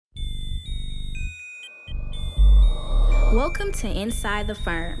Welcome to Inside the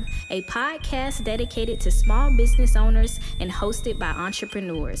Firm, a podcast dedicated to small business owners and hosted by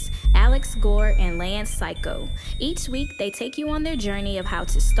entrepreneurs, Alex Gore and Lance Psycho. Each week, they take you on their journey of how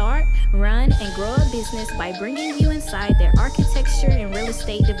to start, run, and grow a business by bringing you inside their architecture and real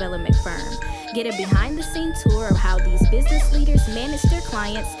estate development firm. Get a behind-the-scenes tour of how these business leaders manage their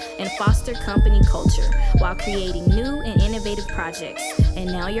clients and foster company culture while creating new and innovative projects. And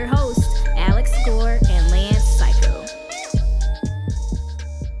now your hosts, Alex Gore and Lance Psycho.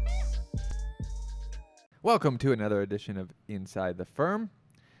 Welcome to another edition of Inside the Firm.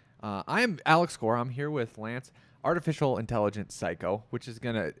 I am Alex Gore. I'm here with Lance, Artificial Intelligence Psycho, which is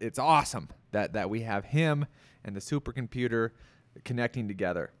it's awesome that we have him and the supercomputer connecting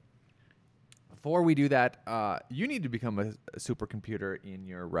together. Before we do that, you need to become a supercomputer in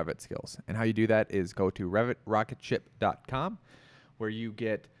your Revit skills. And how you do that is go to RevitRocketShip.com, where you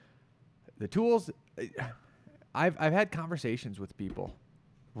get the tools. I've had conversations with people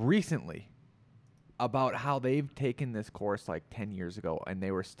recently about how they've taken this course like 10 years ago, and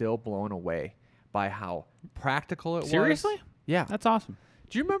they were still blown away by how practical it was. Seriously? Yeah. That's awesome.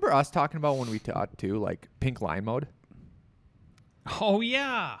 Do you remember us talking about when we taught too, like pink line mode? Oh,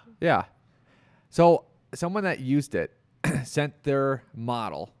 yeah. Yeah. So someone that used it sent their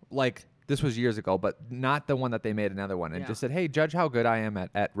model, like this was years ago, but not the one that they made another one, and just said, hey, judge how good I am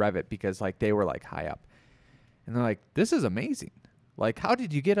at Revit, because like they were like high up. And they're like, this is amazing. Like, how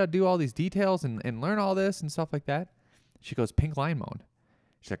did you get to do all these details and learn all this and stuff like that? She goes, pink line mode.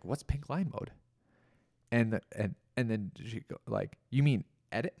 She's like, what's pink line mode? And then she go like, you mean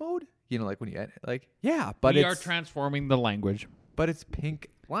edit mode? You know, like when you edit, like, yeah, but we are transforming the language. But it's pink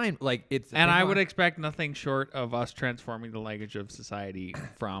line, like it's. And I would expect nothing short of us transforming the language of society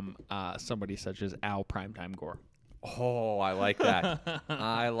from somebody such as Al Primetime Gore. Oh, I like that.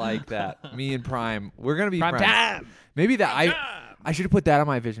 I like that. Me and Prime, we're gonna be Prime friends. time. Maybe that I should have put that on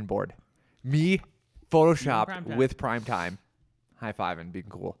my vision board. Me, Photoshop Prime with Prime Time, high fiving, being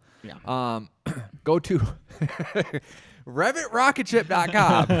cool. Yeah. Go to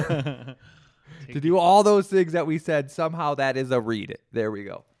RevitRocketShip.com to do all those things that we said. Somehow that is a read. There we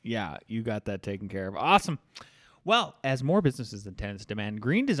go. Yeah, you got that taken care of. Awesome. Well, as more businesses and tenants demand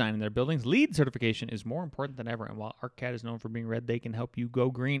green design in their buildings, LEED certification is more important than ever. And while ArcCAT is known for being red, they can help you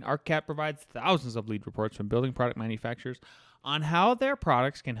go green. ArcCAT provides thousands of LEED reports from building product manufacturers on how their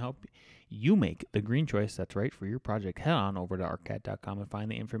products can help you make the green choice that's right for your project. Head on over to arccat.com and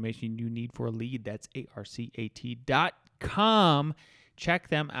find the information you need for LEED. That's ARCAT.com. Check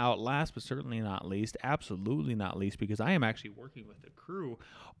them out. Last but certainly not least, absolutely not least, because I am actually working with the crew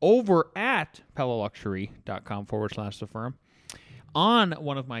over at PellaLuxury.com/the firm on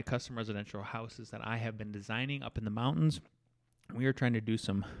one of my custom residential houses that I have been designing up in the mountains. We are trying to do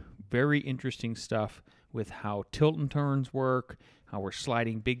some very interesting stuff with how tilt and turns work, how we're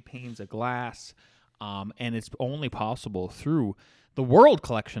sliding big panes of glass, and it's only possible through the world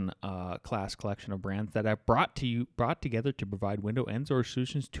class collection of brands that I've brought together to provide window and door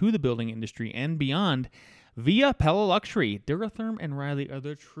solutions to the building industry and beyond via Pella Luxury. Duratherm and Riley are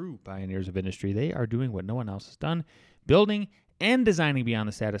the true pioneers of industry. They are doing what no one else has done, building and designing beyond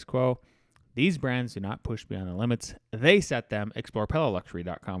the status quo. These brands do not push beyond the limits. They set them. Explore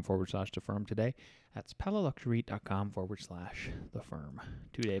PellaLuxury.com/the firm today. That's PellaLuxury.com/the firm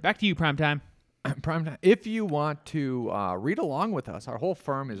today. Back to you, Primetime. Primetime. If you want to read along with us, our whole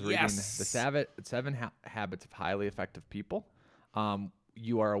firm is reading the 7 Habits of Highly Effective People.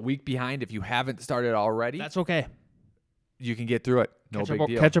 You are a week behind if you haven't started already. That's okay. You can get through it. No big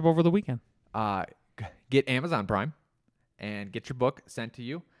deal. Catch up over the weekend. Get Amazon Prime and get your book sent to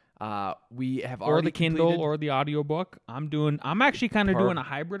you. We have or already the Kindle completed. or the audiobook. I'm actually kind of doing a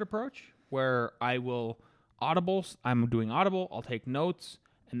hybrid approach where I will I'm doing Audible. I'll take notes.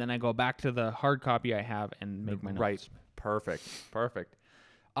 And then I go back to the hard copy I have and make my notes. Right. Perfect.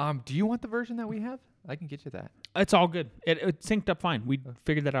 Do you want the version that we have? I can get you that. It's all good. It synced up fine. We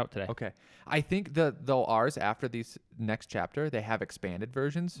figured that out today. Okay. I think though ours, after these next chapter, they have expanded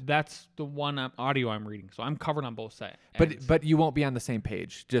versions. That's the one audio I'm reading. So I'm covered on both sides. But you won't be on the same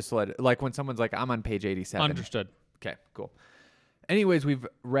page. Just like when someone's like, I'm on page 87. Understood. Okay, cool. Anyways, we've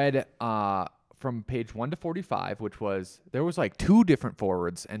read from page 1 to 45, there was like 2 different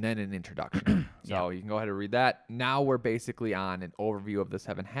forwards and then an introduction. So you can go ahead and read that. Now we're basically on an overview of the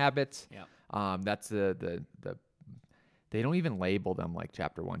 7 habits. Yeah. That's the they don't even label them like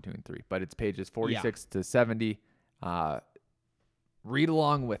chapter 1, 2, and 3, but it's pages 46 to 70. Read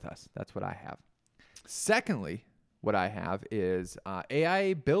along with us. That's what I have. Secondly, what I have is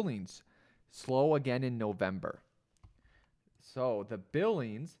AI billings slow again in November. So the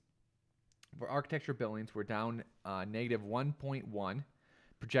billings For architecture billings, we're down negative 1.1.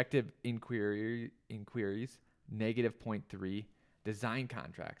 Projected inquiries, negative 0.3. Design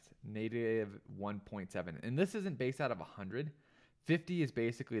contracts, negative 1.7. And this isn't based out of 100. 50 is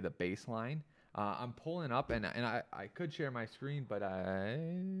basically the baseline. I'm pulling up, and I could share my screen, but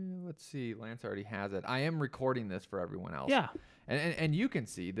let's see. Lance already has it. I am recording this for everyone else. Yeah. And you can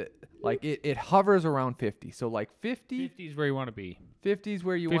see that, like, it hovers around 50. So, like, 50 is where you want to be. 50 is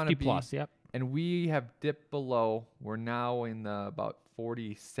where you want to be. 50 plus, yep. And we have dipped below. We're now in the about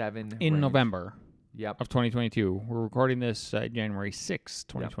 47 In range. November Yep. of 2022. We're recording this January 6th,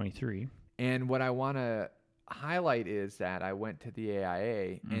 2023. Yep. And what I want to highlight is that I went to the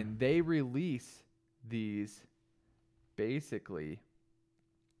AIA and they release these basically.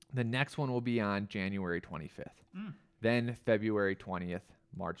 The next one will be on January 25th. Then February 20th,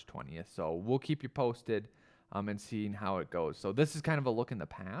 March 20th. So we'll keep you posted and seeing how it goes. So this is kind of a look in the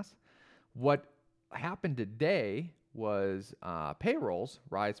past. What happened today was payrolls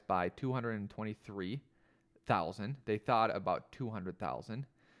rise by 223,000. They thought about 200,000.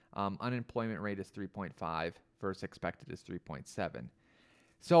 Unemployment rate is 3.5 versus expected is 3.7.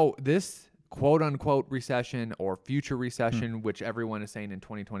 So this quote unquote recession or future recession, which everyone is saying in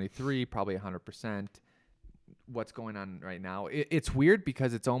 2023, probably 100%. What's going on right now? It's weird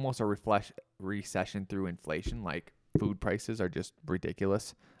because it's almost a recession through inflation. Like food prices are just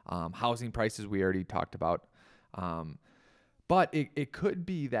ridiculous. Housing prices we already talked about. But it could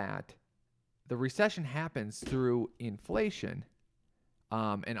be that the recession happens through inflation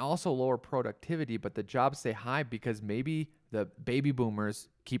and also lower productivity, but the jobs stay high because maybe the baby boomers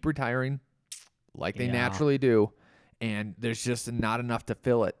keep retiring like they naturally do, and there's just not enough to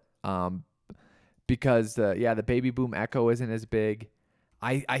fill it because the baby boom echo isn't as big.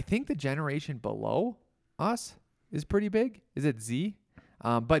 I think the generation below us is pretty big. Is it Z?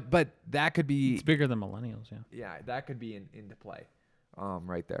 But that could be... It's bigger than millennials, yeah. Yeah, that could be into play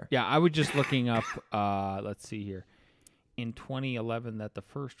right there. Yeah, I was just looking up, let's see here. In 2011, that the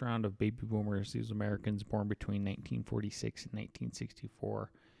first round of baby boomers, these Americans born between 1946 and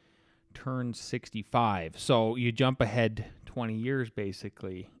 1964, turned 65. So you jump ahead 20 years,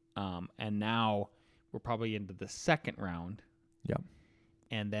 basically, and now we're probably into the second round. Yep.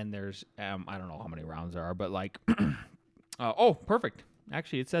 And then there's, I don't know how many rounds there are, but like, oh, perfect.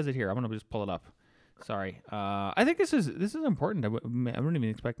 Actually, it says it here. I'm going to just pull it up. Sorry. I think this is important. I wasn't even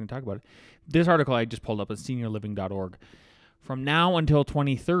expecting to talk about it. This article I just pulled up is seniorliving.org. From now until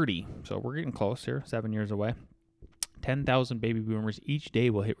 2030, so we're getting close here, 7 years away, 10,000 baby boomers each day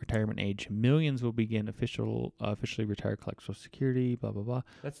will hit retirement age. Millions will begin officially retire, collect Social Security, blah, blah, blah.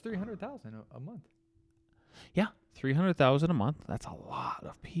 That's $300,000 a month. Yeah, $300,000 a month. That's a lot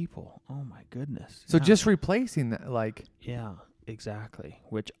of people. Oh, my goodness. So just replacing that, like... Yeah, exactly,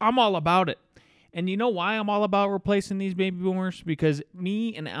 which I'm all about it. And you know why I'm all about replacing these baby boomers? Because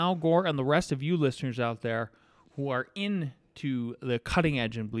me and Al Gore and the rest of you listeners out there who are into the cutting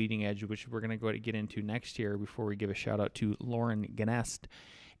edge and bleeding edge, which we're going to go to get into next year before we give a shout out to Lauren Ganest,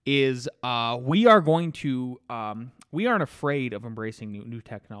 is we aren't afraid of embracing new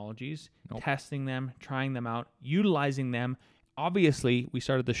technologies, testing them, trying them out, utilizing them. Obviously, we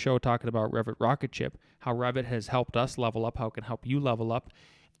started the show talking about Revit Rocket Chip, how Revit has helped us level up, how it can help you level up.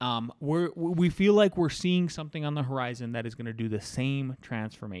 We feel like we're seeing something on the horizon that is going to do the same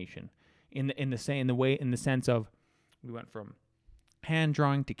transformation in the sense of we went from hand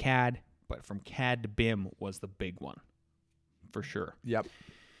drawing to CAD, but from CAD to BIM was the big one for sure. Yep.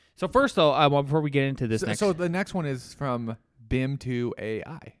 So first though, before we get into this so the next one is from BIM to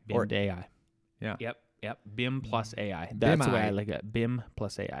AI. BIM to AI. Yeah. Yep. BIM plus AI. That's BIM-I. the way I like it. BIM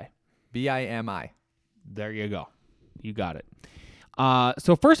plus AI. BIMI. There you go. You got it.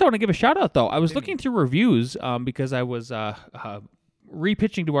 So first I want to give a shout out though. I was looking through reviews because I was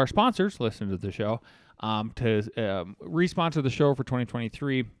repitching to our sponsors, listen to the show, to re-sponsor the show for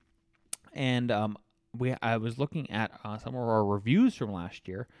 2023. And I was looking at some of our reviews from last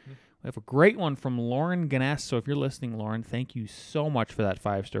year. We have a great one from Lauren Ganess. So if you're listening, Lauren, thank you so much for that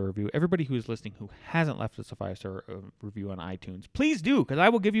 5-star review. Everybody who is listening who hasn't left us a 5-star review on iTunes, please do, because I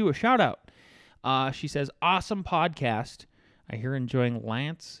will give you a shout out. She says, awesome podcast. I hear enjoying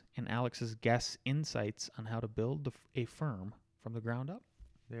Lance and Alex's guest insights on how to build a firm from the ground up.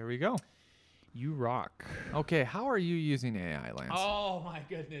 There we go. You rock. Okay, how are you using AI, Lance? Oh, my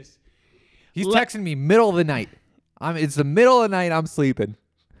goodness. He's texting me middle of the night. It's the middle of the night. I'm sleeping.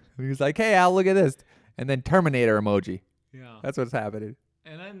 And he's like, hey, Al, look at this. And then Terminator emoji. Yeah. That's what's happening.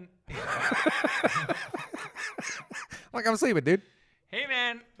 And then... like, I'm sleeping, dude. Hey,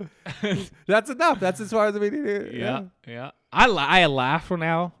 man. That's enough. That's as far as we need to. Yeah. I laughed when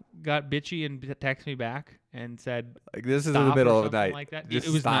Al got bitchy and texted me back and said, Like, this is in the stop middle or of the something night. like that. Just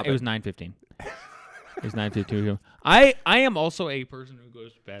It was stop it was 9:15. It was 9:52. I am also a person who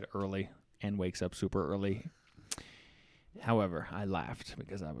goes to bed early and wakes up super early. However, I laughed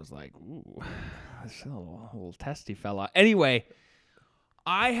because I was like, ooh, this is a little testy fella. Anyway,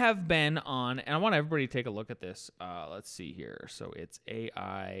 I have been on, and I want everybody to take a look at this. Let's see here. So it's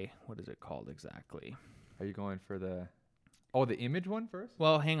AI. What is it called exactly? Are you going for the image one first?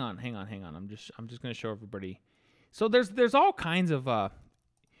 Well, hang on. I'm just going to show everybody. So there's all kinds of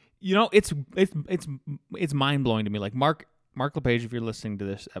it's mind blowing to me. Like Mark LePage, if you're listening to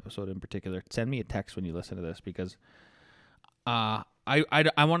this episode in particular, send me a text when you listen to this because I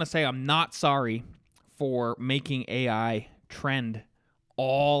want to say I'm not sorry for making AI trend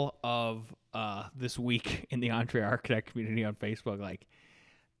all of this week in the Entre Architect community on Facebook. Like,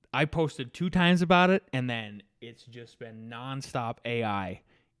 I posted 2 times about it, and then it's just been nonstop AI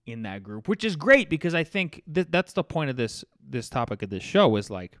in that group, which is great because I think that's the point of this topic of this show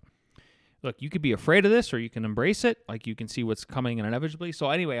is like, look, you could be afraid of this or you can embrace it. Like, you can see what's coming inevitably. So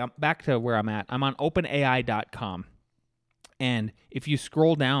anyway, I'm back to where I'm at. I'm on openai.com. And if you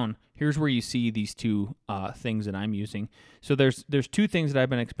scroll down, here's where you see these 2 things that I'm using. So there's 2 things that I've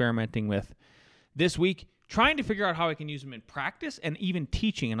been experimenting with this week, trying to figure out how I can use them in practice and even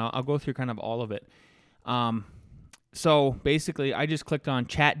teaching. And I'll go through kind of all of it. So basically, I just clicked on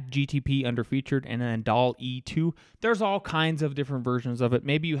ChatGTP under featured and then DALL-E 2. There's all kinds of different versions of it.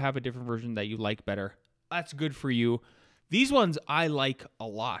 Maybe you have a different version that you like better. That's good for you. These ones I like a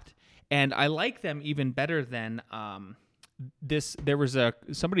lot. And I like them even better than this. There was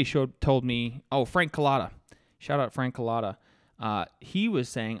somebody told me, Frank Collada. Shout out Frank Collada. He was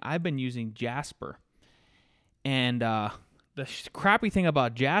saying, I've been using Jasper. And the crappy thing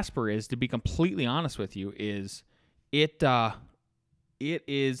about Jasper is, to be completely honest with you, is it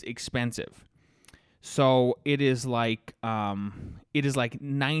is expensive. So it is like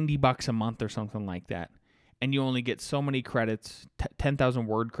 $90 a month or something like that, and you only get so many credits, 10,000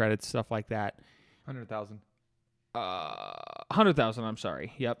 word credits, stuff like that. 100,000. 100,000. I'm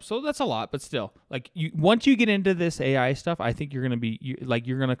sorry. Yep. So that's a lot, but still, like, once you get into this AI stuff, I think you're gonna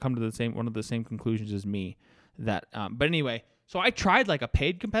come to one of the same conclusions as me. That, but anyway, so I tried like a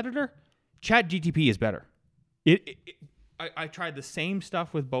paid competitor. ChatGTP is better. I tried the same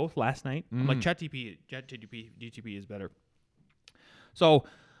stuff with both last night. I'm like, ChatGTP is better. So,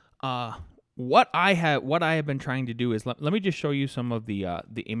 what I have been trying to do is let me just show you some of the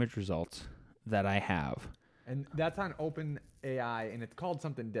image results that I have. And that's on OpenAI, and it's called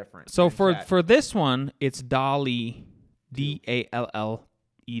something different. So for this one, it's DALL-E, DALLE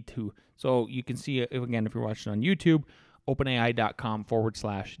 2. So you can see it again if you're watching on YouTube,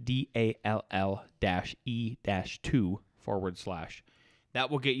 openai.com/DALL-E-2/.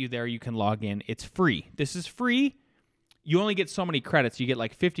 That will get you there. You can log in. It's free. This is free. You only get so many credits. You get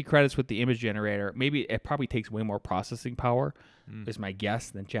like 50 credits with the image generator. Maybe it probably takes way more processing power, is my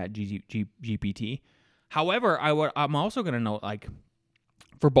guess, than ChatGPT. However, I'm also going to note, like,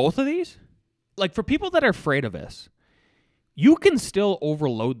 for both of these, like, for people that are afraid of this, you can still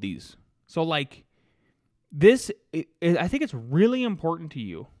overload these. So, like, I think it's really important to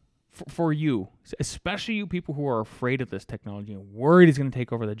you, for you, especially you people who are afraid of this technology and worried it's going to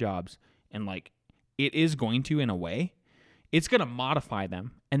take over the jobs. And, like, it is going to, in a way. It's going to modify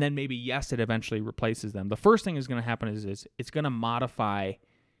them. And then maybe, yes, it eventually replaces them. The first thing is going to happen is it's going to modify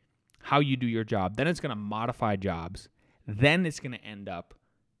how you do your job. Then it's going to modify jobs. Then it's going to end up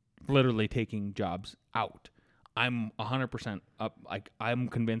literally taking jobs out. I'm 100% up. Like, I'm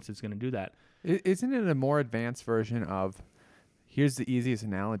convinced it's going to do that. Isn't it a more advanced version of, here's the easiest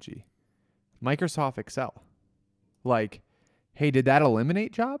analogy, Microsoft Excel? Like, hey, did that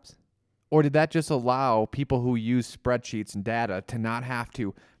eliminate jobs? Or did that just allow people who use spreadsheets and data to not have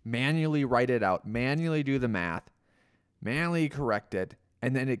to manually write it out, manually do the math, manually correct it,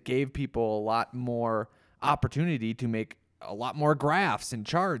 and then it gave people a lot more opportunity to make a lot more graphs and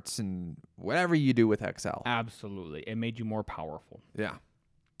charts and whatever you do with Excel. Absolutely. It made you more powerful. Yeah.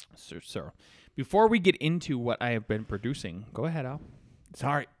 So, before we get into what I have been producing, go ahead, Al.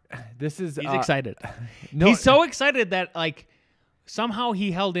 Sorry. He's excited. No, he's so excited that, like, somehow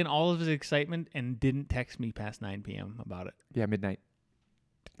he held in all of his excitement and didn't text me past 9 p.m. about it. Yeah, midnight.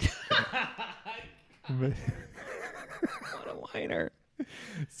 What a whiner.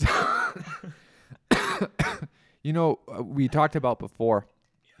 So, we talked about before,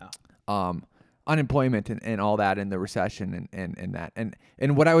 unemployment and all that, and the recession and that. And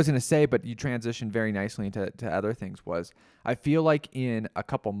what I was going to say, but you transitioned very nicely into other things, was I feel like in a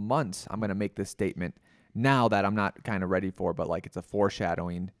couple months, I'm going to make this statement now that I'm not kind of ready for, but like it's a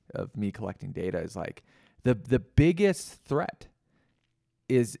foreshadowing of me collecting data is like the biggest threat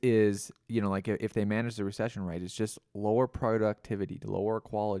is like if they manage the recession right, it's just lower productivity, lower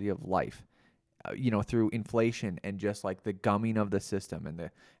quality of life, through inflation and just like the gumming of the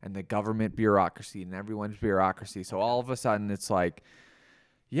system and the government bureaucracy and everyone's bureaucracy. So all of a sudden it's like,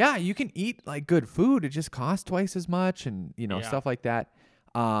 yeah, you can eat like good food. It just costs twice as much and, stuff like that.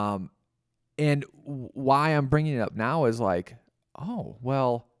 And why I'm bringing it up now is like, oh,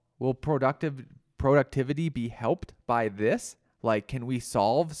 well, will productivity be helped by this? Like, can we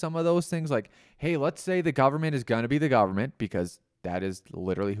solve some of those things? Like, hey, let's say the government is going to be the government because that is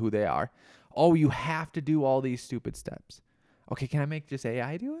literally who they are. Oh, you have to do all these stupid steps. Okay, can I make just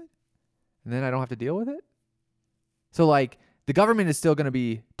AI do it? And then I don't have to deal with it? So, like, the government is still going to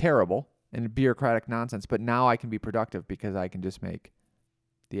be terrible and bureaucratic nonsense, but now I can be productive because I can just make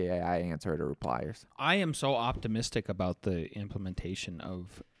the AI answer to repliers. I am so optimistic about the implementation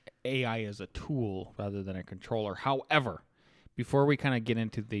of AI as a tool rather than a controller. However, before we kind of get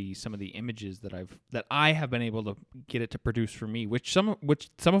into some of the images that I have been able to get it to produce for me, which some of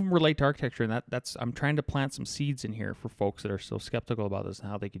them relate to architecture, and that's I'm trying to plant some seeds in here for folks that are still skeptical about this and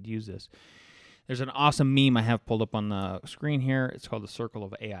how they could use this. There's an awesome meme I have pulled up on the screen here. It's called the Circle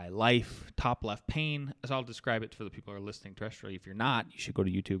of AI Life, top left pane. As I'll describe it for the people who are listening terrestrially. If you're not, you should go to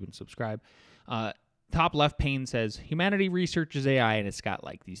YouTube and subscribe. Top left pane says, humanity researches AI, and it's got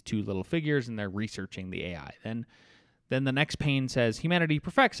like these two little figures, and they're researching the AI. Then the next pane says, humanity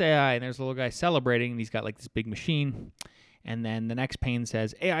perfects AI, and there's a little guy celebrating, and he's got like this big machine. And then the next pane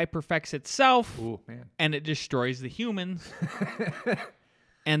says, AI perfects itself, and it destroys the humans.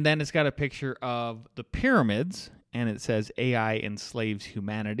 And then it's got a picture of the pyramids, and it says AI enslaves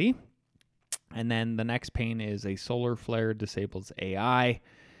humanity. And then the next pane is a solar flare disables AI.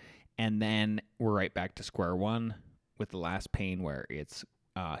 And then we're right back to square one with the last pane where it's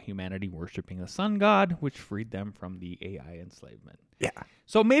humanity worshiping the sun god, which freed them from the AI enslavement. Yeah.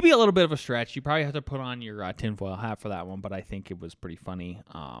 So maybe a little bit of a stretch. You probably have to put on your tinfoil hat for that one, but I think it was pretty funny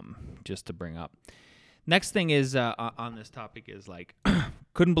just to bring up. Next thing is on this topic is like,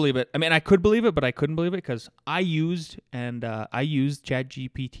 couldn't believe it. I mean, I could believe it, but I couldn't believe it because I used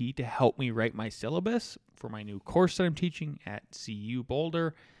ChatGPT to help me write my syllabus for my new course that I'm teaching at CU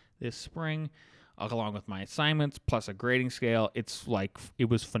Boulder this spring, along with my assignments plus a grading scale. It's like it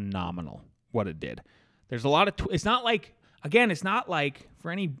was phenomenal what it did. There's a lot of it's not like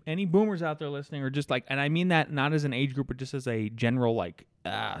for any boomers out there listening or just like, and I mean that not as an age group, but just as a general like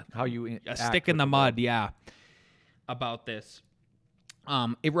how you a stick in the mud, about this.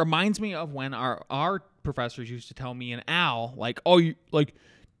 It reminds me of when our professors used to tell me and Al, like, oh, you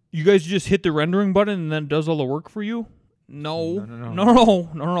guys just hit the rendering button and then it does all the work for you.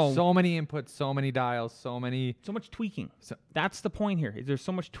 No. So many inputs, so many dials, so much tweaking. That's the point here. There's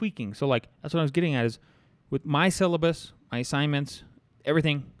so much tweaking. So like that's what I was getting at is with my syllabus, my assignments,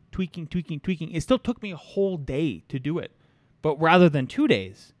 everything, tweaking. It still took me a whole day to do it. But rather than 2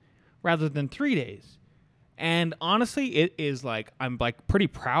 days, rather than 3 days. And honestly, it is like, I'm like pretty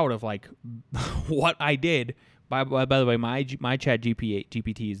proud of like what I did. By the way, my chat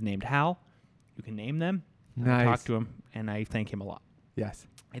GPT is named Hal. You can name them. Nice. I talk to him, and I thank him a lot. Yes.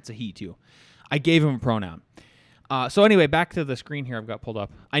 It's a he, too. I gave him a pronoun. So anyway, back to the screen here I've got pulled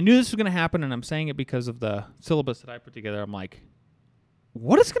up. I knew this was going to happen, and I'm saying it because of the syllabus that I put together. I'm like,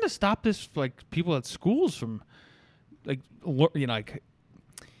 what is going to stop this, like, people at schools from, like,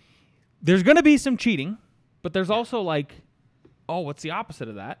 there's going to be some cheating, but there's also, like, oh, what's the opposite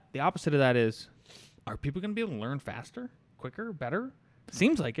of that? The opposite of that is, are people going to be able to learn faster, quicker, better?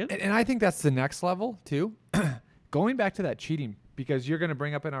 Seems like it. And I think that's the next level, too. Going back to that cheating, because you're going to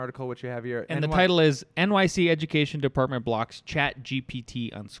bring up an article which you have here. And the title is NYC Education Department Blocks Chat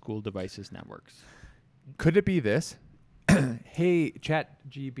GPT on School Devices Networks. Could it be this? Hey, Chat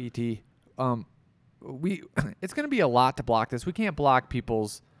GPT, it's going to be a lot to block this. We can't block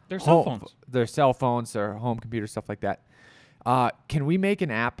people's their cell phones, their home computers, stuff like that. Can we make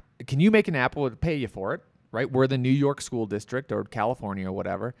an app? Can you make an app that would pay you for it? Right, we're the New York school district or California or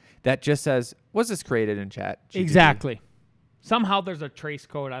whatever that just says, was this created in Chat GPT? Exactly. Somehow there's a trace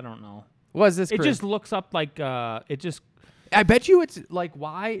code. I don't know. Was this? It just looks up like it just. I bet you it's like,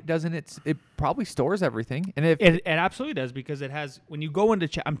 why doesn't it? It probably stores everything, and if it absolutely does because it has. When you go into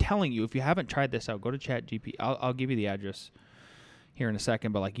chat, I'm telling you, if you haven't tried this out, go to Chat GPT. I'll give you the address here in a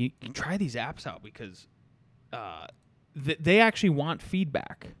second, but like you try these apps out because they actually want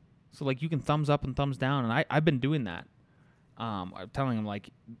feedback. So, like, you can thumbs up and thumbs down, and I've been doing that. I'm telling them, like,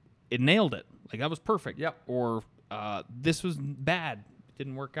 it nailed it. Like, that was perfect. Yep. Or this was bad. It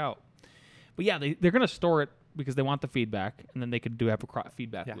didn't work out. But, yeah, they're going to store it because they want the feedback, and then they could have a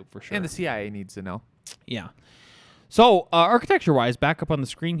feedback loop for sure. And the CIA needs to know. Yeah. So architecture-wise, back up on the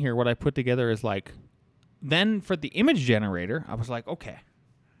screen here, what I put together is like, then for the image generator, I was like, okay,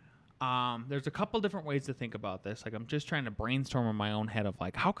 there's a couple different ways to think about this. Like I'm just trying to brainstorm in my own head of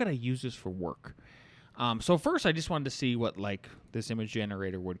like, how could I use this for work? So first, I just wanted to see what like this image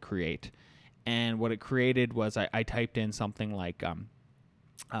generator would create. And what it created was I typed in something like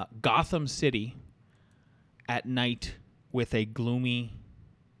Gotham City at night with a gloomy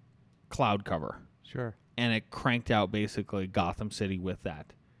cloud cover. Sure. And it cranked out basically Gotham City with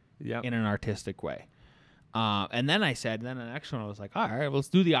that in an artistic way. And then then the next one I was like, all right, let's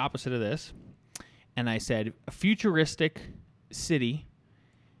do the opposite of this. And I said, a futuristic city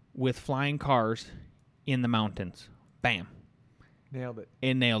with flying cars in the mountains. Bam. Nailed it.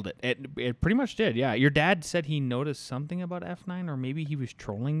 It nailed it. It pretty much did, yeah. Your dad said he noticed something about F9, or maybe he was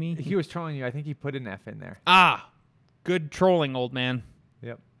trolling me. He was trolling you. I think he put an F in there. Ah, good trolling, old man.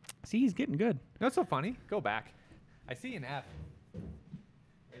 Yep. See, he's getting good. That's so funny. Go back. I see an F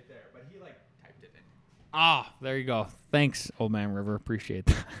right there, but he like typed it in. Ah, there you go. Thanks, old man River. Appreciate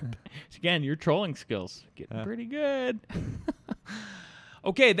that. Again, your trolling skills getting pretty good.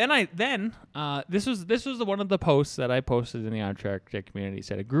 Okay, then this was one of the posts that I posted in the Architect community.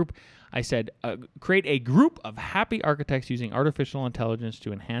 I said create a group of happy architects using artificial intelligence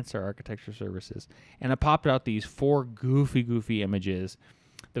to enhance their architecture services, and it popped out these 4 goofy images.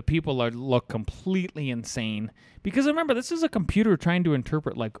 The people look completely insane because remember, this is a computer trying to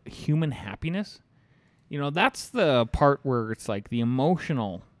interpret like human happiness. You know, that's the part where it's like the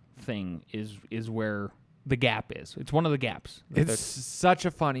emotional thing is where the gap is. It's one of the gaps. It's such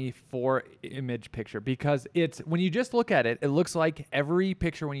a funny 4-image picture because it's when you just look at it, it looks like every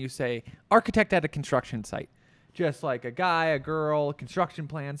picture when you say architect at a construction site, just like a guy, a girl, construction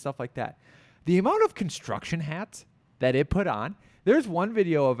plan, stuff like that. The amount of construction hats that it put on. There's one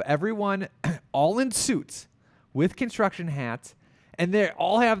video of everyone all in suits with construction hats, and they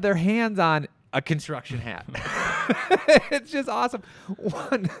all have their hands on a construction hat. It's just awesome.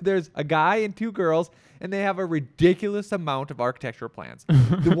 There's a guy and 2 girls, and they have a ridiculous amount of architectural plans.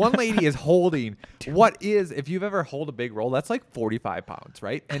 The one lady is holding what is, if you've ever held a big roll, that's like 45 pounds,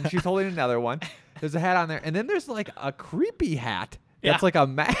 right? And she's holding another one. There's a hat on there. And then there's like a creepy hat. That's like a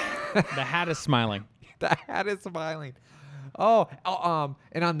The hat is smiling. The hat is smiling.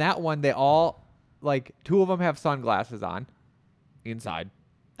 And on that one, they all, like, 2 of them have sunglasses on inside.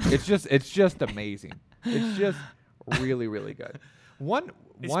 It's just amazing. It's just really, really good.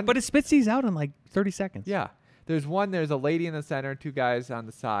 But it spits these out in like 30 seconds. Yeah. There's a lady in the center, 2 guys on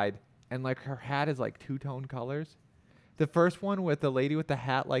the side, and like her hat is like 2-tone colors. The first one with the lady with the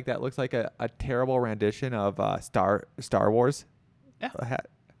hat like that looks like a terrible rendition of Star Wars. Yeah. Hat.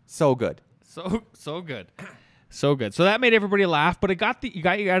 So good. So good. So good. So that made everybody laugh, but you got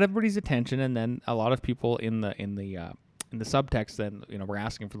everybody's attention, and then a lot of people in the subtext then, were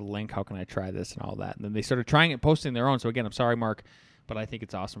asking for the link, how can I try this and all that. And then they started trying it, posting their own. So again, I'm sorry, Mark, but I think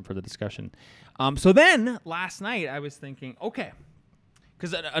it's awesome for the discussion. So then last night I was thinking, okay,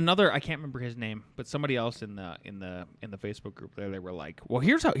 because another, I can't remember his name, but somebody else in the Facebook group there, they were like, well,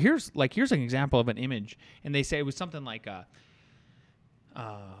 here's an example of an image, and they say it was something like a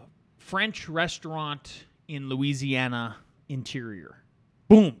French restaurant in Louisiana interior.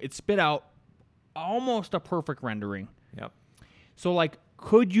 Boom! It spit out almost a perfect rendering. Yep. So, like,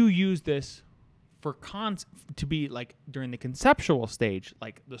 could you use this for to be like during the conceptual stage,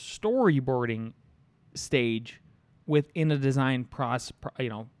 like the storyboarding stage within a design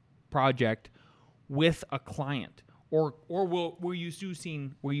project with a client, or will you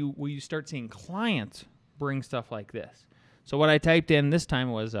start seeing clients bring stuff like this? So what I typed in this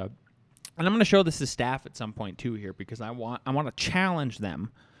time was and I'm going to show this to staff at some point too here, because I want to challenge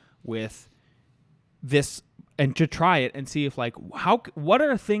them with this and to try it and see if like what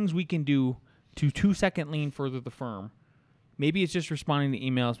are things we can do to 2-second lean further the firm. Maybe it's just responding to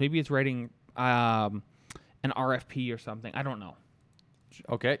emails. Maybe it's writing an RFP or something. I don't know.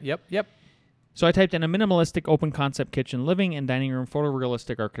 Okay. Yep. So I typed in a minimalistic open concept kitchen, living and dining room,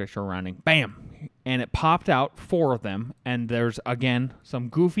 photorealistic architectural rounding. Bam! And it popped out 4 of them. And there's, again, some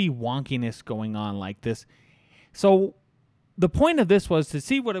goofy wonkiness going on like this. So the point of this was to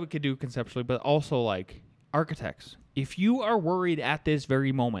see what it could do conceptually, but also like architects. If you are worried at this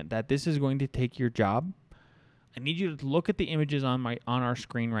very moment that this is going to take your job, I need you to look at the images on our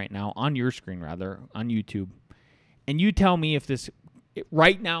screen right now, on your screen rather, on YouTube, and you tell me if this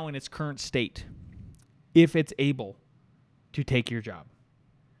right now in its current state, if it's able to take your job.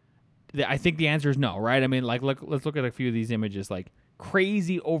 I think the answer is no, right? I mean, like, let's look at a few of these images. Like,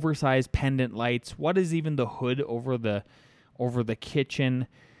 crazy oversized pendant lights. What is even the hood over the kitchen?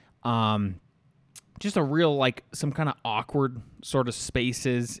 Just a real, like, some kind of awkward sort of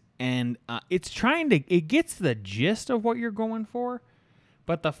spaces, and it gets the gist of what you're going for,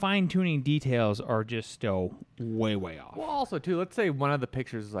 but the fine-tuning details are just still way off. Well, also, too, let's say one of the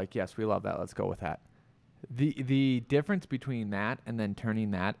pictures is like, yes, we love that. Let's go with that. The difference between that and then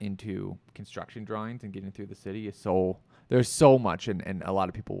turning that into construction drawings and getting through the city is there's so much, and a lot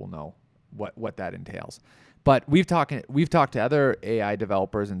of people will know what that entails. But we've talked to other AI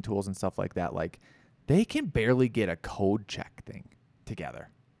developers and tools and stuff like that. Like, they can barely get a code check thing together.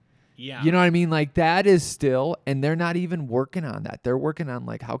 Yeah. You know what I mean? Like, that is still, and they're not even working on that. They're working on,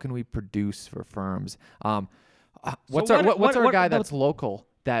 like, how can we produce for firms? What's our guy that's local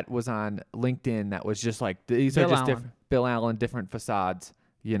that was on LinkedIn that was just like, these are just different, Bill Allen, different facades,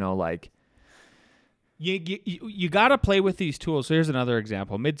 you know, like. You got to play with these tools. So here's another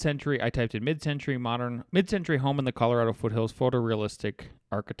example. Mid-century, I typed in mid-century home in the Colorado foothills, photorealistic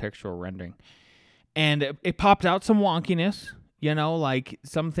architectural rendering. And it popped out some wonkiness, you know, like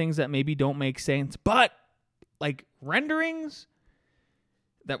some things that maybe don't make sense. But, like, renderings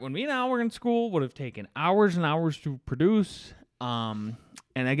that when we now were in school would have taken hours and hours to produce. And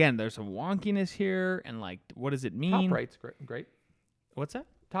again, there's some wonkiness here. And, like, what does it mean? Top right's great. What's that?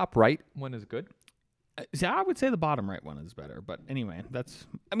 Top right one is good. See, I would say the bottom right one is better. But anyway,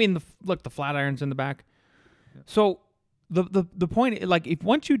 look, the flat iron's in the back. Yeah. So the point, like, if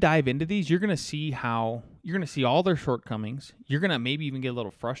once you dive into these, you're gonna see all their shortcomings. You're gonna maybe even get a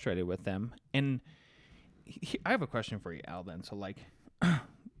little frustrated with them. And I have a question for you, Al. Then, so, like,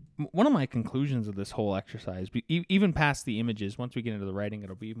 one of my conclusions of this whole exercise, even past the images, once we get into the writing,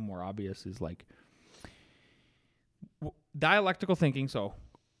 it'll be even more obvious. Is like dialectical thinking. So,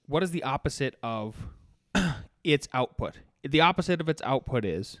 what is the opposite of its output? The opposite of its output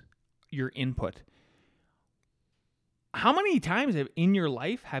is your input. How many times in your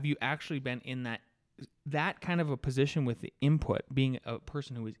life have you actually been in that kind of a position with the input, being a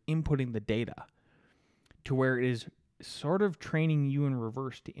person who is inputting the data, to where it is sort of training you in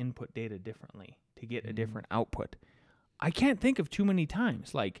reverse to input data differently to get a different output? I can't think of too many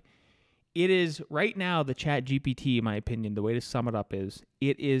times. Like, it is right now, the Chat GPT, in my opinion, the way to sum it up is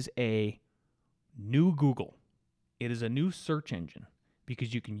it is a new Google. It is a new search engine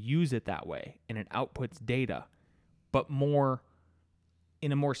because you can use it that way, and it outputs data, but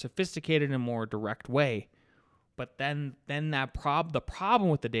in a more sophisticated and more direct way. But then the problem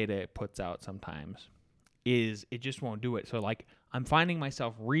with the data it puts out sometimes is it just won't do it. So, like, I'm finding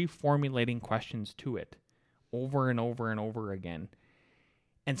myself reformulating questions to it over and over and over again.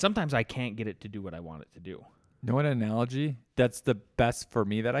 And sometimes I can't get it to do what I want it to do. You know what analogy that's the best for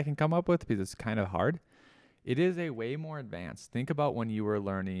me that I can come up with, because it's kind of hard? It is a way more advanced. Think about when you were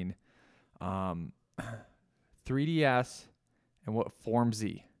learning 3DS and what Form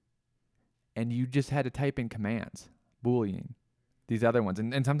Z. And you just had to type in commands, Boolean, these other ones.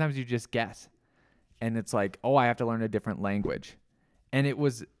 And sometimes you just guess. And it's like, oh, I have to learn a different language. And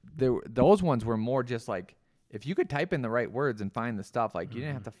those ones were more just like, if you could type in the right words and find the stuff, like, you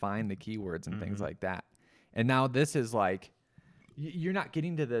didn't have to find the keywords and things like that. And now this is like, you're not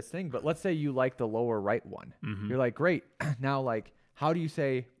getting to this thing, but let's say you like the lower right one. You're like, great. Now, like, how do you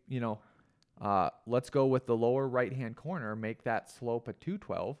say, let's go with the lower right-hand corner, make that slope a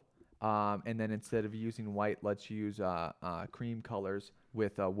 212. And then instead of using white, let's use cream colors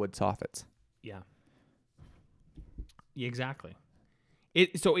with wood soffits. Yeah. Exactly.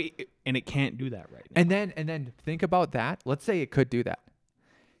 It can't do that right now. And then think about that. Let's say it could do that.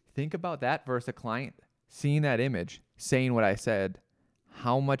 Think about that versus a client seeing that image, saying what I said.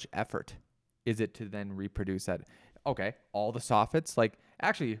 How much effort is it to then reproduce that? Okay, all the soffits. Like,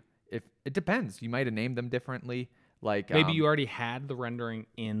 actually, if it depends, you might have named them differently. Like, maybe you already had the rendering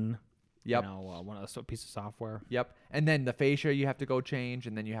in. Yep. One of those piece of software. Yep. And then the fascia you have to go change,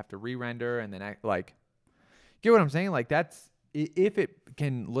 and then you have to re-render, and then like, get what I'm saying? Like, that's, if it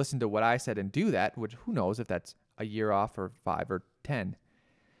can listen to what I said and do that, which who knows if that's a year off or 5 or 10,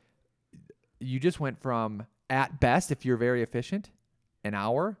 you just went from, at best, if you're very efficient, an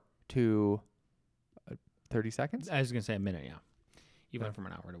hour to 30 seconds. I was going to say a minute, yeah. You went from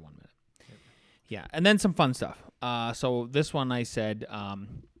an hour to 1 minute. Yeah. And then some fun stuff. So this one I said,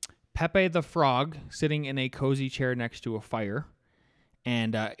 Pepe the Frog sitting in a cozy chair next to a fire.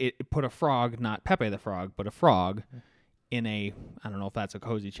 And it put a frog, not Pepe the Frog, but a frog in a, I don't know if that's a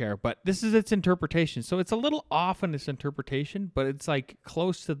cozy chair, but this is its interpretation. So it's a little off in its interpretation, but it's like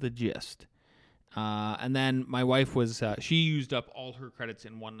close to the gist. And then my wife was, she used up all her credits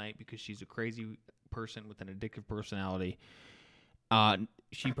in one night because she's a crazy person with an addictive personality.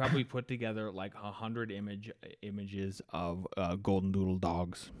 She probably put together like 100 images of golden doodle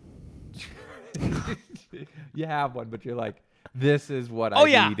dogs. You have one, but you're like, this is what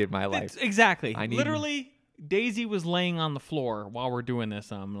I need in my life. Exactly. I need Literally, Daisy was laying on the floor while we're doing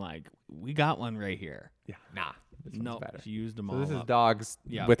this. I'm like, we got one right here. Yeah, nah. This one's No, better. she used them So all this is up. dogs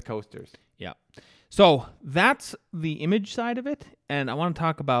with coasters. Yeah. So that's the image side of it, and I want to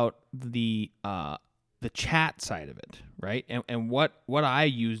talk about the chat side of it, right? And what I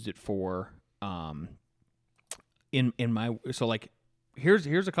used it for in my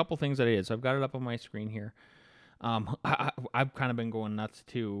here's a couple things that it is. So I've got it up on my screen here. I've kind of been going nuts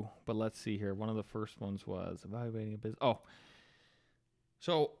too, but let's see here. One of the first ones was evaluating a business.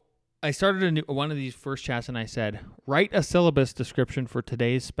 So I started one of these first chats, and I said, write a syllabus description for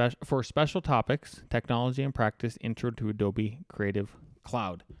today's for special topics, technology and practice, intro to Adobe Creative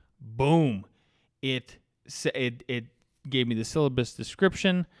Cloud. Boom! It gave me the syllabus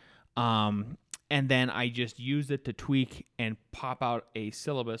description, and then I just used it to tweak and pop out a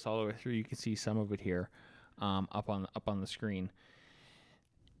syllabus all the way through. You can see some of it here, up on the screen,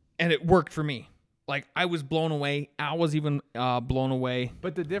 and it worked for me. Like, I was blown away. Al was even blown away.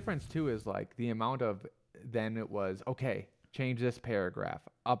 But the difference, too, is, like, the amount of, then it was, okay, change this paragraph,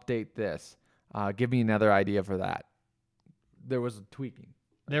 update this, give me another idea for that. There was tweaking.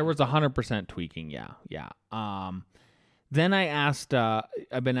 There was 100% tweaking, yeah. Then I asked,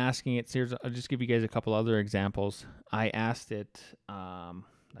 I've been asking it, so I'll just give you guys a couple other examples. I asked it,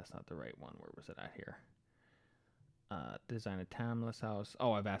 that's not the right one. Where was it at here? Design a timeless house.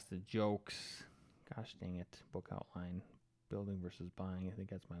 Oh, I've asked the jokes. Gosh dang it. Book outline. Building versus buying. I think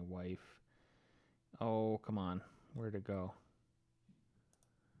that's my wife. Oh, come on. Where'd it go?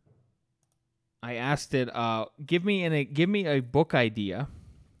 I asked it, give me a book idea.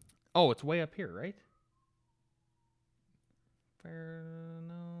 Oh, it's way up here, right?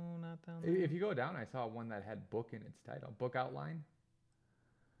 No, not down there. If you go down, I saw one that had book in its title. Book outline.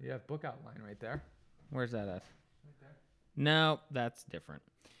 You have book outline right there. Where's that at? Right there. No, that's different.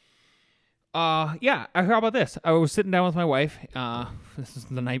 Yeah, how about this? I was sitting down with my wife. This is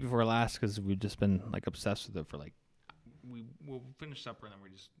the night before last because we've just been like obsessed with it for like, we'll finish supper and then we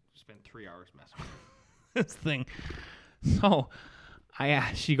just spend 3 hours messing with this thing. So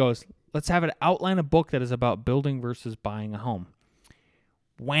she goes, let's have it outline a book that is about building versus buying a home.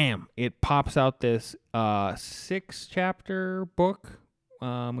 Wham! It pops out this 6-chapter book,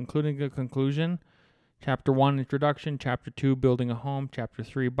 including a conclusion. Chapter 1, Introduction. Chapter 2, Building a Home. Chapter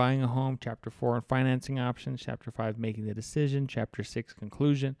 3, Buying a Home. Chapter 4, on Financing Options. Chapter 5, Making the Decision. Chapter 6,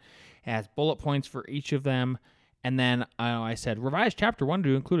 Conclusion. It has bullet points for each of them. And then I said, revise Chapter 1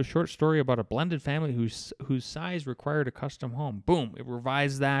 to include a short story about a blended family whose size required a custom home. Boom. It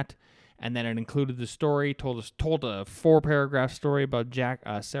revised that. And then it included the story, told a 4-paragraph story about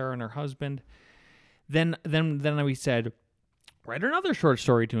Sarah and her husband. Then we said, write another short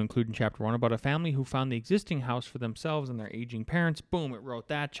story to include in Chapter 1 about a family who found the existing house for themselves and their aging parents. Boom, it wrote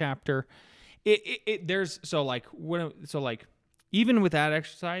that chapter. Even with that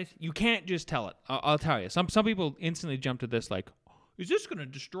exercise, you can't just tell it. I'll tell you. Some people instantly jump to this like, is this going to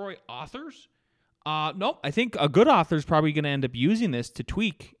destroy authors? No, I think a good author is probably going to end up using this to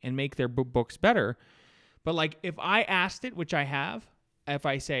tweak and make their books better. But like if I asked it, which I have, if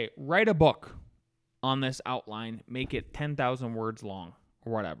I say, write a book on this outline, make it 10,000 words long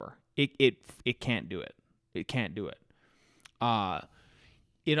or whatever, it can't do it. It can't do it.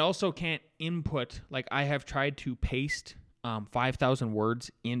 It also can't input, like I have tried to paste 5,000 words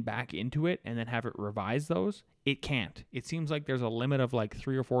back into it and then have it revise those. It can't. It seems like there's a limit of like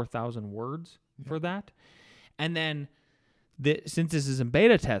 3,000 or 4,000 words for that. And then since this is in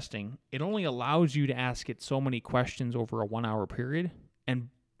beta testing, it only allows you to ask it so many questions over a 1-hour period. And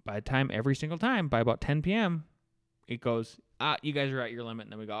by the time, every single time, by about 10 p.m., it goes, you guys are at your limit.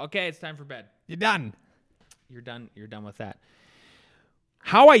 And then we go, okay, it's time for bed. You're done. You're done with that.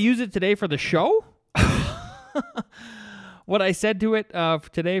 How I use it today for the show? What I said to it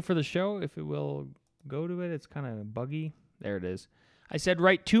today for the show, if it will go to it, it's kind of buggy. There it is. I said,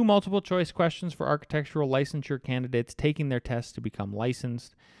 write 2 multiple choice questions for architectural licensure candidates taking their tests to become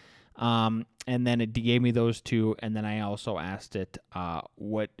licensed. And then it gave me those 2. And then I also asked it,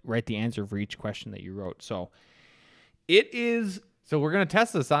 write the answer for each question that you wrote. So it is. So we're going to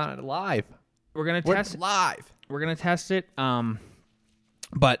test this on it live. We're going to test it live. We're going to test it.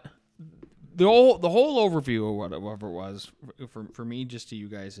 But the whole overview of whatever it was for me, just to you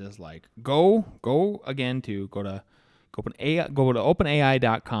guys, is like, go again to go to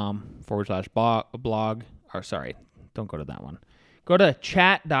openai.com/blog, or sorry, don't go to that one. Go Go to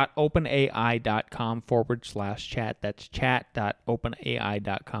chat.openai.com/chat. That's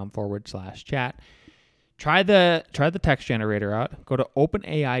chat.openai.com/chat. Try the text generator out. Go to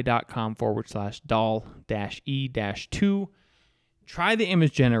openai.com/doll-e-2. Try the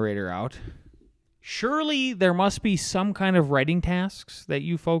image generator out. Surely there must be some kind of writing tasks that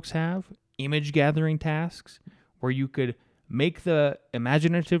you folks have, image gathering tasks, where you could make the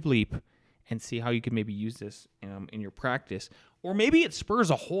imaginative leap and see how you could maybe use this in your practice. Or maybe it spurs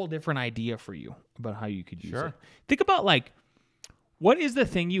a whole different idea for you about how you could use it. Think about, like, what is the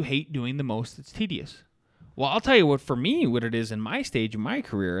thing you hate doing the most that's tedious? Well, I'll tell you what, for me, what it is in my stage of my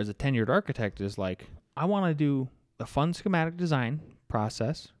career as a tenured architect is, like, I want to do the fun schematic design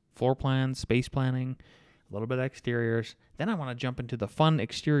process, floor plans, space planning, a little bit of exteriors. Then I want to jump into the fun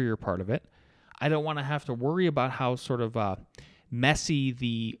exterior part of it. I don't want to have to worry about how sort of messy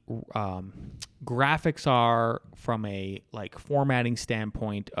the graphics are from a like formatting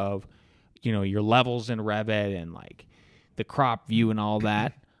standpoint of, you know, your levels in Revit and like the crop view and all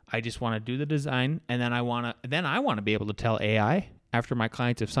that. I just want to do the design, and then I want to be able to tell AI after my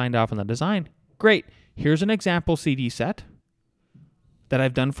clients have signed off on the design. Great. Here's an example CD set that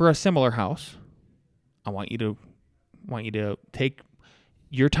I've done for a similar house. I want you to take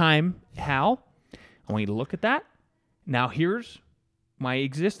your time, Hal. I want you to look at that. Now here's my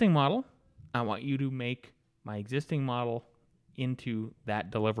existing model. I want you to make my existing model into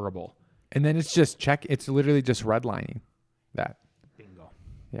that deliverable. And then it's just it's literally just redlining that. Bingo.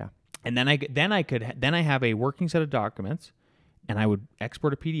 Yeah. And then I have a working set of documents, and I would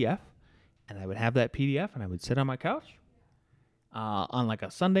export a PDF, and I would have that PDF, and I would sit on my couch on like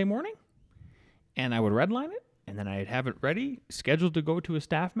a Sunday morning, and I would redline it, and then I'd have it ready, scheduled to go to a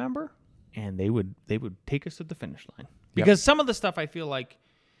staff member, and they would take us to the finish line. Because some of the stuff I feel like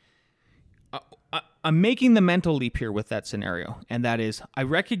I'm making the mental leap here with that scenario, and that is I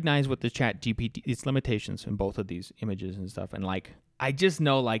recognize what the Chat GPT, its limitations in both of these images and stuff, and like I just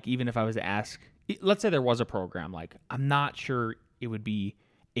know, like, even if I was to ask, let's say there was a program, like I'm not sure it would be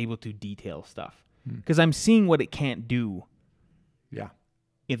able to detail stuff because I'm seeing what it can't do. Yeah.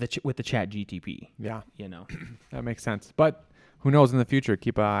 With the Chat GTP. Yeah. You know. That makes sense. But who knows in the future?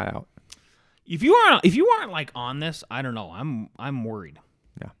 Keep an eye out. If you aren't like on this, I don't know. I'm worried.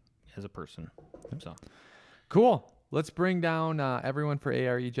 Yeah. As a person. So cool. Let's bring down everyone for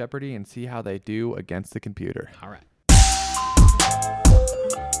ARE Jeopardy and see how they do against the computer. All right.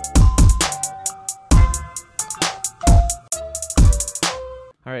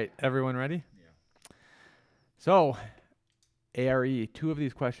 All right, everyone ready? Yeah. So, ARE, 2 of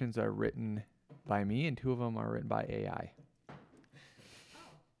these questions are written by me and 2 of them are written by AI.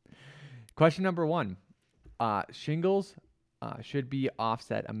 Question number 1. Shingles should be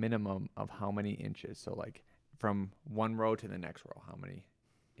offset a minimum of how many inches? So like from one row to the next row, how many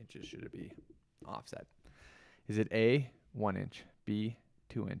inches should it be offset? Is it A, 1 inch, B,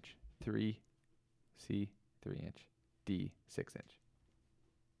 2 inch, 3, C, 3 inch, D, 6 inch?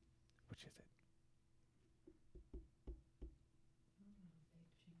 Which is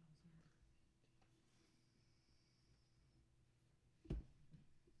it?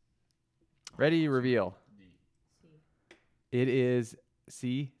 Ready, reveal. It is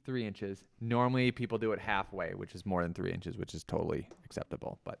C, 3 inches. Normally people do it halfway, which is more than 3 inches, which is totally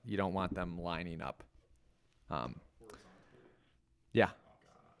acceptable, but you don't want them lining up. Yeah.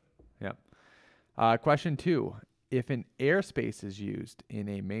 Yep. Question 2. If an airspace is used in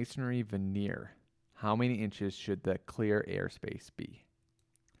a masonry veneer, how many inches should the clear airspace be?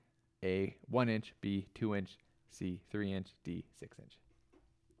 A, 1 inch, B, 2 inch, C, 3 inch, D, 6 inch.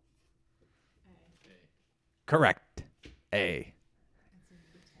 Correct. A.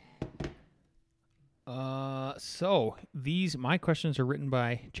 So my questions are written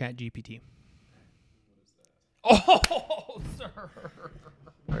by ChatGPT. Oh, sir.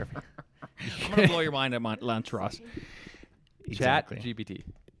 Perfect. I'm gonna blow your mind at lunch, Ross. Exactly. ChatGPT.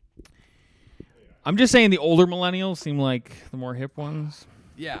 I'm just saying the older millennials seem like the more hip ones.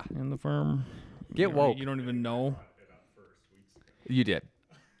 Yeah. In the firm. Get woke. You don't even know. You did.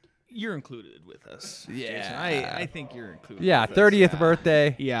 You're included with us. Yeah. Jason. I think you're included. Yeah, with 30th us.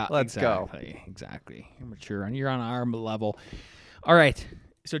 birthday. Yeah. Let's go. Exactly. You're mature and you're on our level. All right.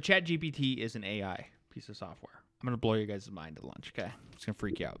 So ChatGPT is an AI piece of software. I'm gonna blow your guys' mind at lunch. Okay. It's gonna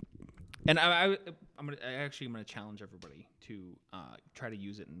freak you out. And I'm gonna challenge everybody to try to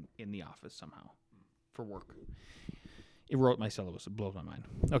use it in the office somehow for work. It wrote my syllabus. It blows my mind.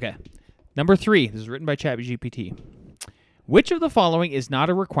 Okay. Number 3. This is written by ChatGPT. Which of the following is not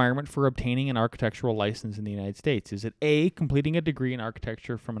a requirement for obtaining an architectural license in the United States? Is it A, completing a degree in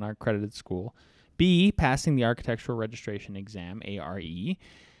architecture from an accredited school, B, passing the architectural registration exam, ARE.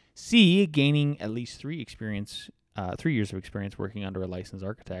 C, gaining at least 3 years of experience working under a licensed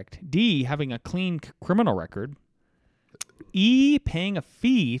architect. D, having a clean criminal record. E, paying a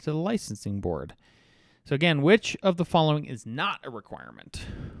fee to the licensing board. So again, which of the following is not a requirement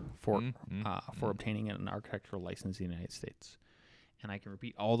for obtaining an architectural license in the United States? And I can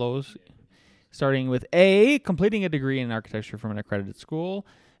repeat all those, starting with A, completing a degree in architecture from an accredited school.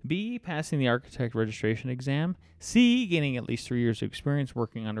 B, passing the architect registration exam. C, gaining at least 3 years of experience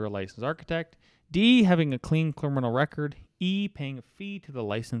working under a licensed architect. D, having a clean criminal record. E, paying a fee to the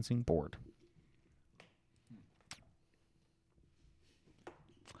licensing board.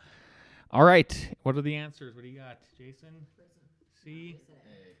 All right. What are the answers? What do you got, Jason? C?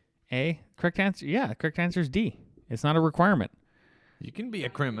 A? Correct answer? Yeah, correct answer is D. It's not a requirement. You can be a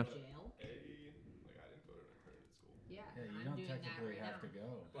criminal. Yeah, you don't technically have to go.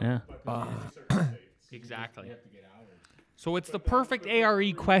 Yeah. Exactly. So it's the perfect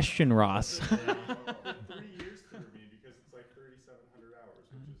ARE question, Ross. 3 years threw me because it's like 3,700 hours,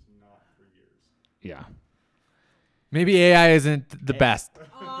 which is not 3 years. Yeah. Maybe AI isn't the best.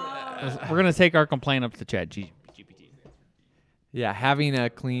 We're going to take our complaint up to GPT. Yeah, having a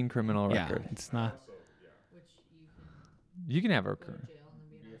clean criminal record. Yeah, it's not. You can have a criminal.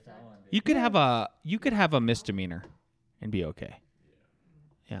 You could have a misdemeanor and be okay.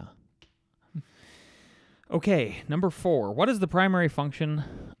 Yeah. Okay, number 4. What is the primary function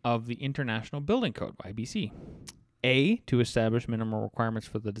of the International Building Code, IBC? A, to establish minimum requirements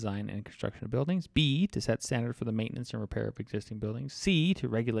for the design and construction of buildings. B, to set standard for the maintenance and repair of existing buildings. C, to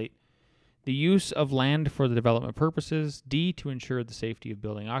regulate the use of land for the development purposes. D, to ensure the safety of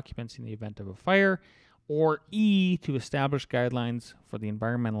building occupants in the event of a fire. Or E, to establish guidelines for the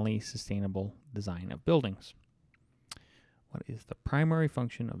environmentally sustainable design of buildings. What is the primary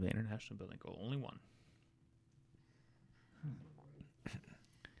function of the International Building Code? Only one.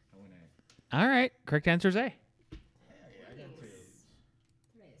 All right. Correct answer is A.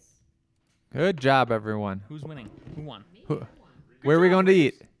 Good job, everyone. Who's winning? Who won? Where are we going to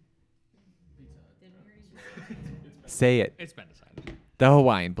eat? Say it. It's been decided. The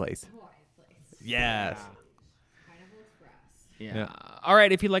Hawaiian place. Yes. Yeah. All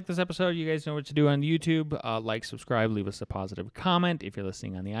right. If you like this episode, you guys know what to do on YouTube. Like, subscribe, leave us a positive comment if you're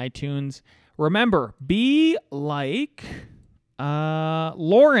listening on the iTunes. Remember, be like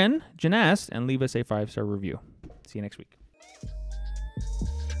Lauren Janess and leave us a 5-star review. See you next week.